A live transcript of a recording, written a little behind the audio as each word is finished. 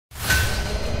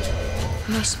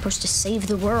am I supposed to save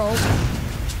the world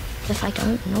if I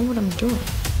don't know what I'm doing?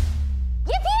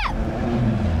 Yip yip!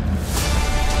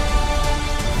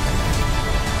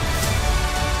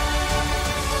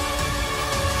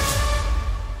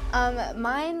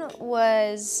 Mine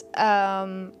was,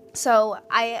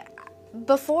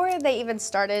 before they even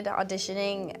started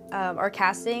auditioning or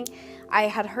casting, I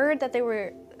had heard that they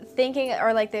were thinking,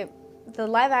 or like the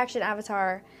live action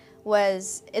Avatar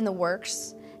was in the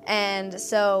works. And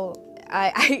so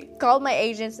I called my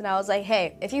agents and I was like,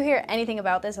 hey, if you hear anything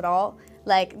about this at all,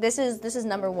 like this is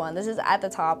 #1, this is at the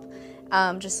top.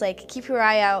 Just like keep your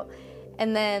eye out.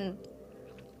 And then,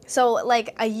 so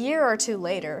like a year or two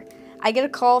later, I get a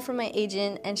call from my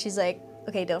agent and she's like,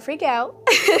 okay, don't freak out,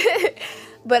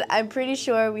 but I'm pretty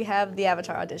sure we have the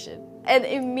Avatar audition. And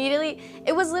immediately,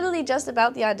 it was literally just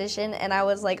about the audition and I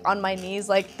was like on my knees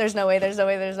like, there's no way, there's no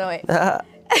way, there's no way.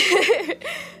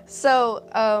 So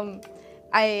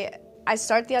I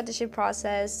start the audition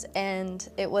process and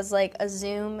it was like a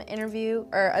Zoom interview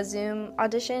or a Zoom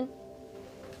audition.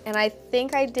 And I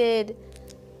think I did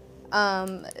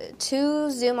 2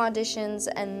 Zoom auditions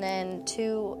and then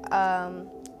 2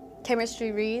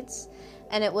 chemistry reads,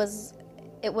 and it was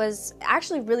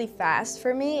actually really fast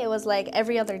for me. It was like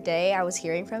every other day I was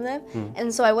hearing from them,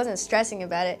 and so I wasn't stressing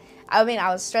about it. I mean, I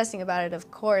was stressing about it, of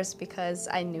course, because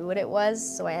I knew what it was,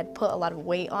 so I had put a lot of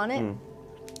weight on it.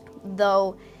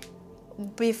 Though,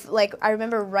 like I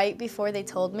remember right before they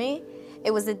told me,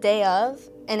 it was the day of,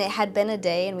 and it had been a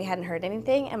day and we hadn't heard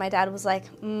anything, and my dad was like,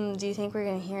 do you think we're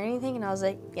gonna hear anything? And I was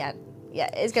like, yeah,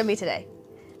 it's gonna be today.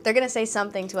 They're gonna say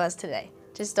something to us today.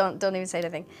 Just don't even say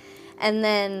anything. And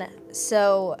then,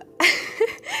 so,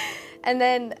 and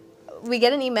then we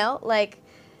get an email like,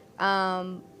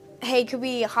 hey, could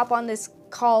we hop on this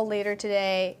call later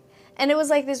today? And it was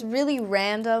like this really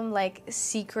random, like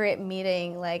secret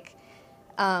meeting, like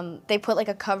they put like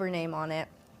a cover name on it.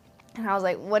 And I was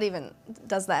like, what even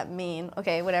does that mean?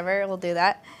 Okay, whatever, we'll do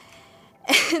that.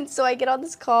 And so I get on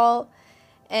this call,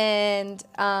 and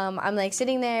I'm like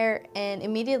sitting there, and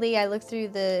immediately I look through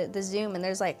the Zoom, and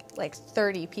there's like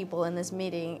 30 people in this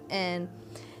meeting, and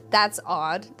that's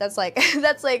odd. That's like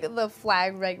that's like the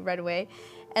flag right away.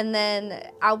 And then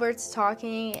Albert's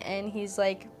talking, and he's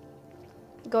like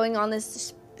going on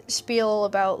this spiel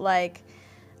about like,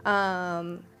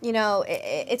 you know,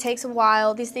 it takes a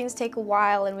while. These things take a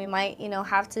while, and we might, you know,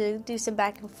 have to do some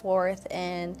back and forth.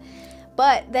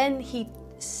 But then he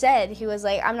said, he was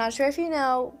like, I'm not sure if you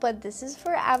know, but this is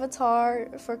for Avatar,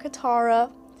 for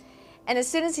Katara. And as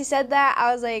soon as he said that,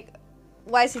 I was like,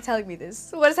 why is he telling me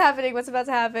this? What is happening? What's about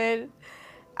to happen?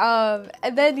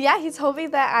 And then, yeah, he told me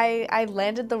that I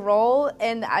landed the role,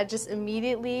 and I just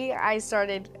immediately, I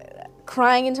started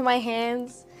crying into my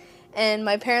hands, and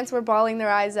my parents were bawling their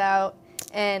eyes out,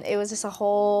 and it was just a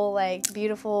whole, like,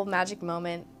 beautiful, magic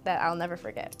moment that I'll never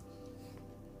forget.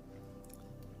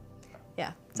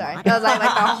 Yeah, sorry. That was, like the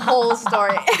whole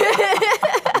story.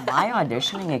 My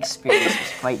auditioning experience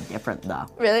was quite different, though.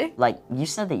 Really? Like, you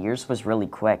said that yours was really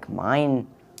quick. Mine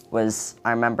was,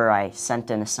 I remember I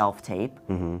sent in a self-tape,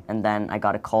 and then I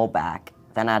got a call back.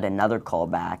 Then I had another call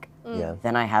back. Yeah.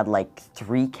 Then I had like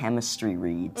 3 chemistry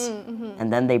reads,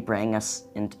 and then they bring us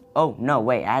into. Oh no,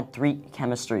 wait! I had 3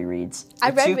 chemistry reads.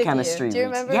 I read 2 with chemistry you. Do you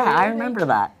reads. remember? Yeah, I remember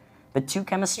that. But 2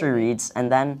 chemistry reads, and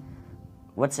then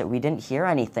what's it? We didn't hear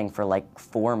anything for like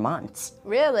 4 months.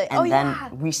 Really? And then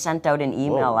we sent out an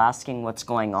email asking what's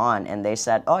going on, and they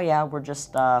said, "Oh yeah, we're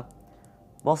just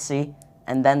we'll see."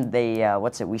 And then they,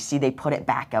 we see they put it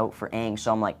back out for Aang,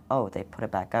 so I'm like, oh, they put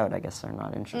it back out, I guess they're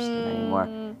not interested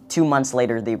anymore. 2 months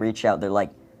later, they reach out, they're like,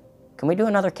 can we do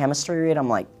another chemistry read? I'm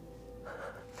like,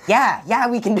 yeah,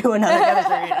 we can do another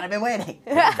chemistry read, I've been waiting.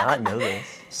 I did not know this.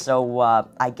 So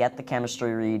I get the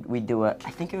chemistry read, we do it,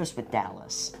 I think it was with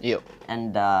Dallas. Yep.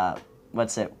 And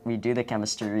we do the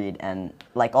chemistry read, and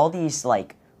like all these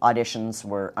like auditions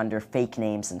were under fake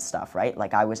names and stuff, right?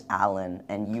 Like I was Alan,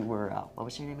 and you were, what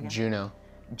was your name again? Juno.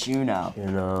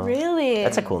 Juno. Really?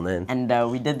 That's a cool name.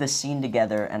 And we did this scene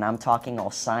together, and I'm talking all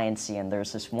sciencey, and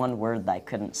there's this one word that I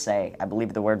couldn't say. I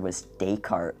believe the word was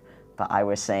Descartes, but I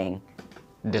was saying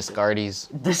Descartes.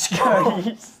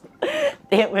 Descartes.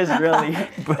 It was really,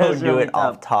 Bro, do it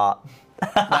off top.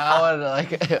 I wanted to like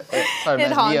start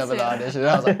messing me up with the audition.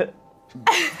 I was like,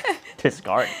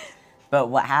 Discard. But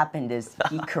what happened is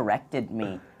he corrected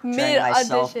me during my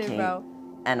self-tape. Bro.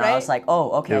 And Right? I was like, oh,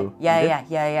 okay, Who?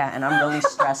 yeah. And I'm really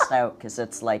stressed out because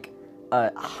it's like a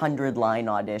 100-line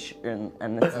audition.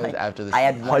 And it's like, after the I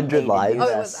had 100 lines? Oh,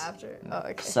 it was after. Oh,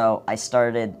 okay. So I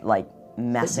started like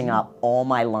messing up all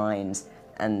my lines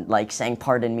and like saying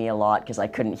pardon me a lot because I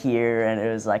couldn't hear, and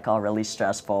it was like all really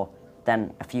stressful.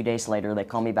 then a few days later, they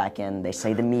call me back in. They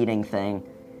say the meeting thing.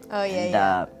 Oh, yeah, and,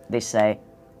 yeah. They say,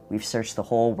 we've searched the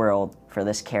whole world for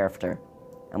this character,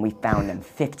 and we found him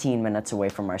 15 minutes away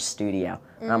from our studio.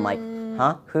 And I'm like,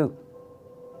 huh? Who?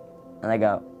 And they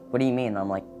go, what do you mean? And I'm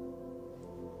like,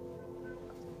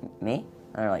 me?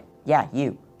 And they're like, yeah,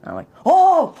 you. And I'm like,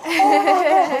 oh!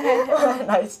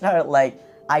 And I start, like,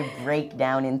 I break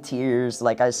down in tears.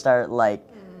 Like, I start, like,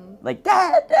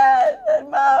 Dad,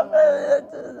 Mom.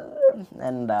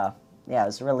 And, yeah, it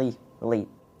was a really, really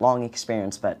long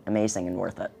experience, but amazing and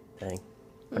worth it. Dang.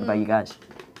 What about you guys?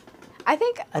 I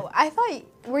thought,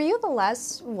 were you the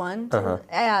last one? Yeah,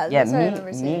 Yeah, that's what I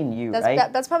remember seeing. me and you, that's,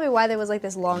 right? That's probably why there was like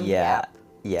this long Yeah. gap.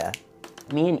 Yeah.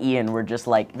 Me and Ian were just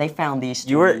like, they found these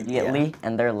two immediately,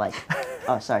 and they're like,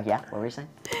 oh, sorry, yeah, what were you saying?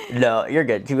 No, you're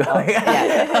good. Keep going.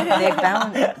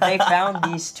 Yeah, they found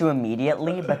these two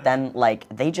immediately, but then, like,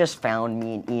 they just found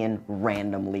me and Ian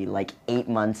randomly, like, 8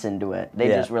 months into it. They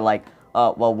just were like,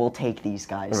 oh, well, we'll take these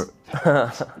guys.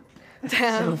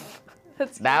 Damn.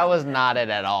 That was not it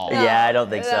at all. Yeah, I don't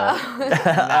think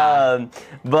so.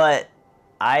 But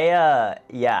I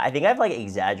think I've like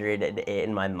exaggerated it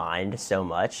in my mind so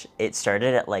much. It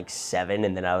started at like 7,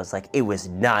 and then I was like, it was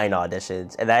 9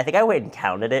 auditions. And then I think I went and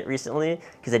counted it recently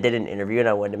because I did an interview and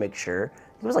I wanted to make sure.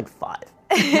 It was like 5.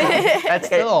 That's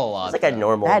still a lot. It's like a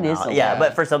normal That is amount. a Yeah, lot.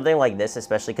 but for something like this,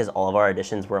 especially because all of our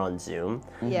auditions were on Zoom.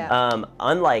 Yeah.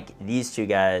 Unlike these two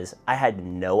guys, I had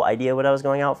no idea what I was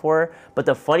going out for. But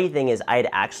the funny thing is, I had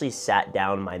actually sat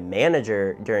down my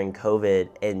manager during COVID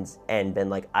and been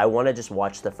like, I want to just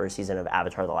watch the first season of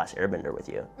Avatar: The Last Airbender with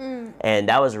you. And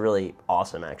that was really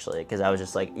awesome, actually, because I was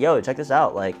just like, yo, check this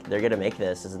out. Like, they're going to make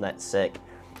this. Isn't that sick?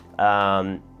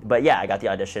 But yeah, I got the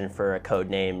audition for a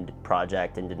code-named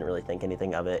project and didn't really think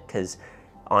anything of it because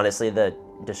honestly, the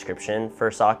description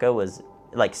for Sokka was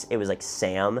like, it was like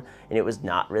Sam, and it was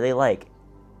not really like,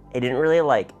 it didn't really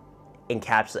like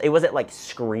encapsulate, it wasn't like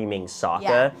screaming Sokka.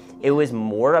 Yeah. It was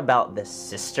more about the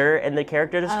sister in the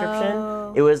character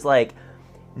description. It was like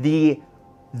the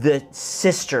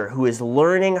sister who is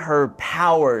learning her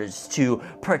powers to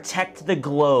protect the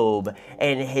globe,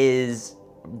 and his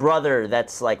brother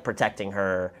that's like protecting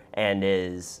her and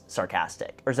is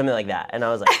sarcastic or something like that. And I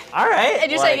was like, all right.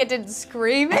 And you're like, saying it didn't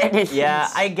scream? yeah,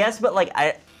 I guess, but like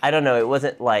I don't know, it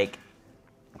wasn't like,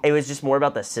 it was just more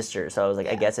about the sister. So I was like,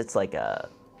 I guess it's like I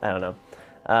don't know.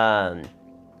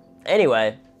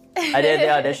 Anyway, I did the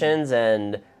auditions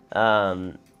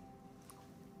and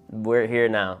we're here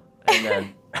now. And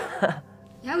then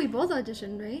Yeah, we both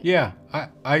auditioned, right? Yeah,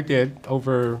 I did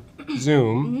over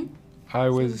Zoom. I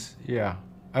was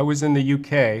in the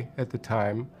UK at the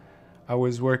time. I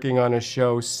was working on a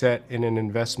show set in an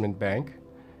investment bank,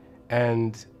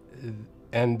 and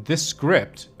this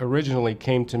script originally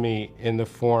came to me in the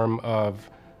form of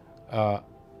a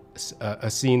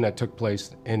scene that took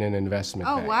place in an investment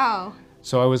bank. Oh, wow.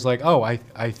 So I was like, oh, I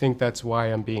think that's why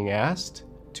I'm being asked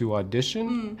to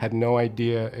audition. Had no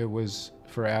idea it was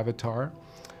for Avatar.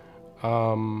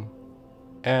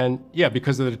 And yeah,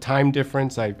 because of the time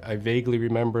difference, I vaguely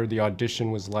remember the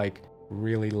audition was like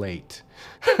really late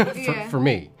for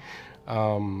me.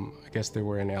 I guess they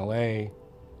were in LA.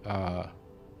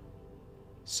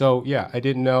 So yeah, I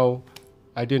didn't know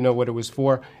what it was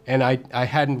for, and I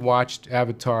hadn't watched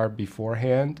Avatar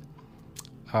beforehand.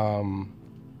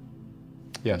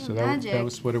 Yeah, so that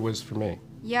was what it was for me.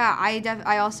 Yeah,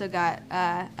 I also got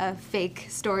a fake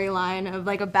storyline of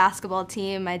like a basketball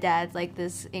team. My dad's like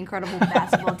this incredible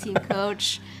basketball team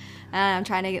coach, and I'm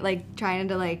trying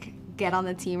to get on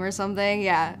the team or something.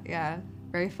 Yeah,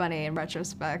 very funny in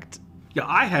retrospect. Yeah,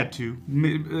 I had to.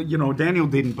 You know, Daniel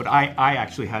didn't, but I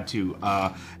actually had to.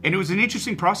 And it was an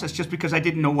interesting process just because I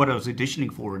didn't know what I was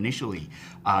auditioning for initially.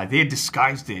 They had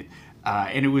disguised it.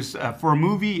 And it was for a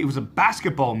movie, it was a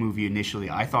basketball movie initially,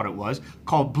 I thought it was,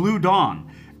 called Blue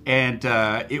Dawn. And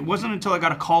it wasn't until I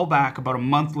got a call back about a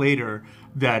month later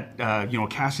that,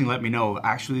 casting let me know,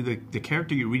 actually the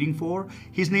character you're reading for,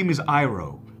 his name is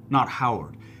Iroh, not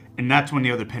Howard. And that's when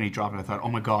the other penny dropped, and I thought, oh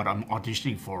my God, I'm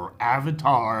auditioning for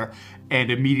Avatar. And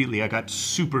immediately I got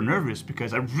super nervous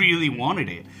because I really wanted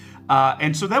it.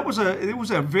 And so it was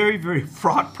a very, very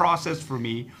fraught process for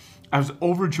me. I was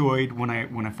overjoyed when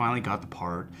I finally got the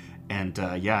part, and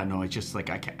it's just like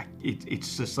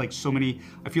it's just like so many.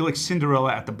 I feel like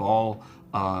Cinderella at the ball.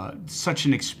 Such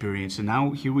an experience, and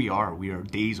now here we are. We are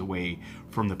days away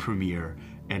from the premiere,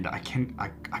 and I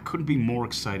couldn't be more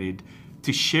excited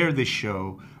to share this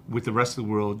show with the rest of the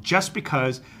world. Just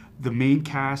because the main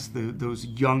cast, those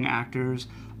young actors,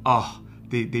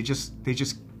 they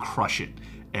just crush it,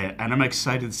 and I'm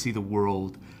excited to see the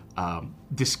world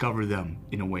discover them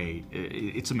in a way.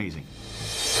 It's amazing.